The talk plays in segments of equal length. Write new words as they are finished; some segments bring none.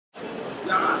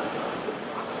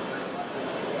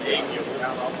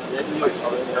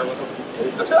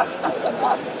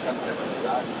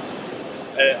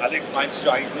Alex, meinst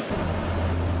du eigentlich?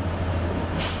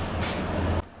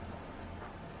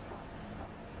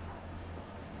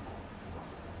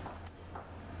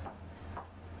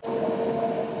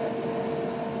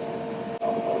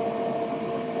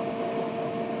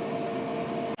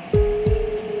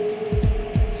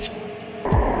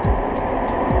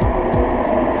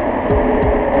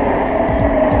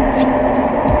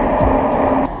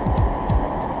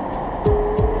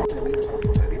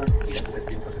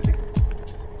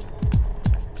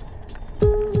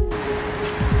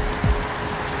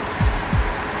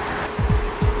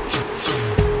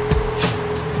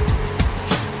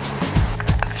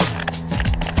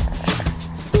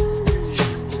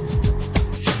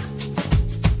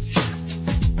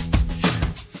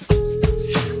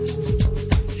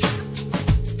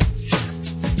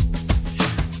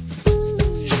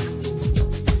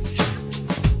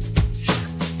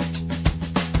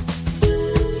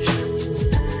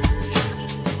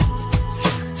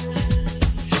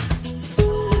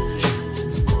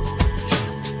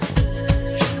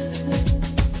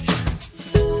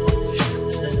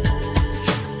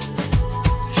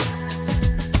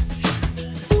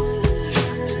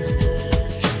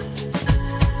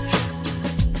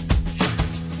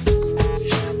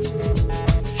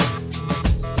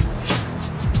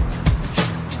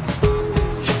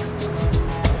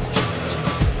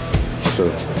 So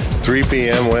 3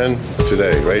 p.m. when?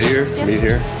 Today, right here? Yes. Meet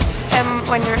here?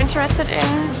 When you're interested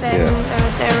in, then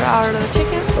there are the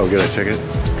tickets. Oh, get a ticket?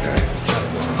 Okay.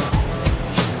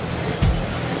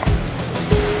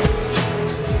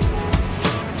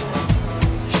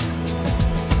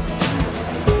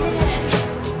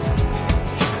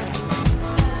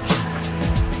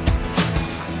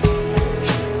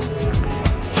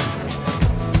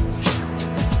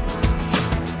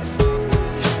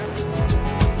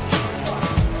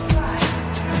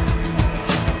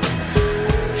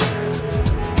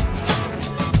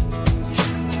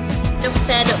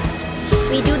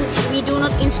 We do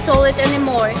not install it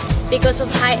anymore because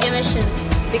of high emissions,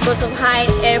 because of high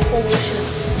air pollution.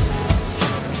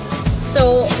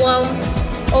 So, well,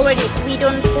 already we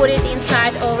don't put it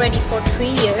inside already for 3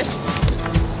 years,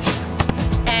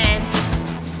 and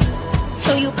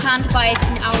so you can't buy it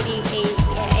in Audi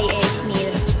A8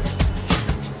 neither.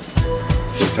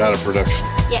 It's out of production.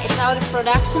 Yeah, it's out of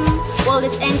production. Well,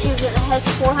 this engine has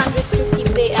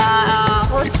 450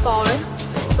 horsepower,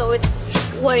 so it's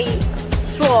very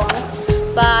strong,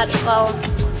 but well,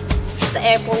 the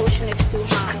air pollution is too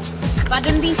high. But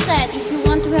don't be sad, if you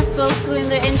want to have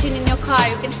 12-cylinder engine in your car,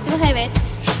 you can still have it,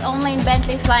 but only in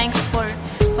Bentley Flying Sport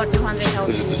for 200,000.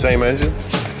 Is it the same engine?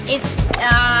 The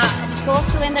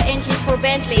 12-cylinder engine for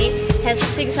Bentley has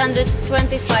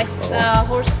 625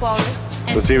 horsepower.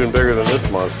 So it's even bigger than this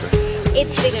monster.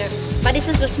 It's bigger, but this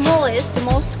is the smallest, the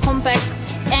most compact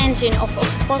engine of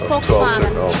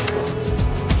Volkswagen.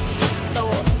 So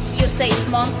you say it's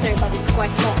monster, but it's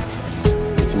quite small.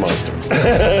 It's a monster.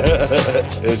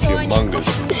 It's humongous.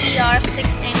 Two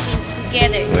CR6 engines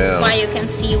together. Yeah. That's why you can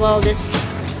see well this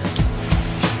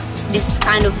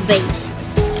kind of weight.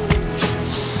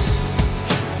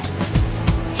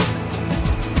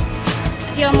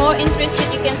 If you're more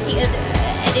interested, you can see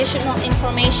additional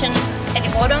information at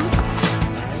the bottom.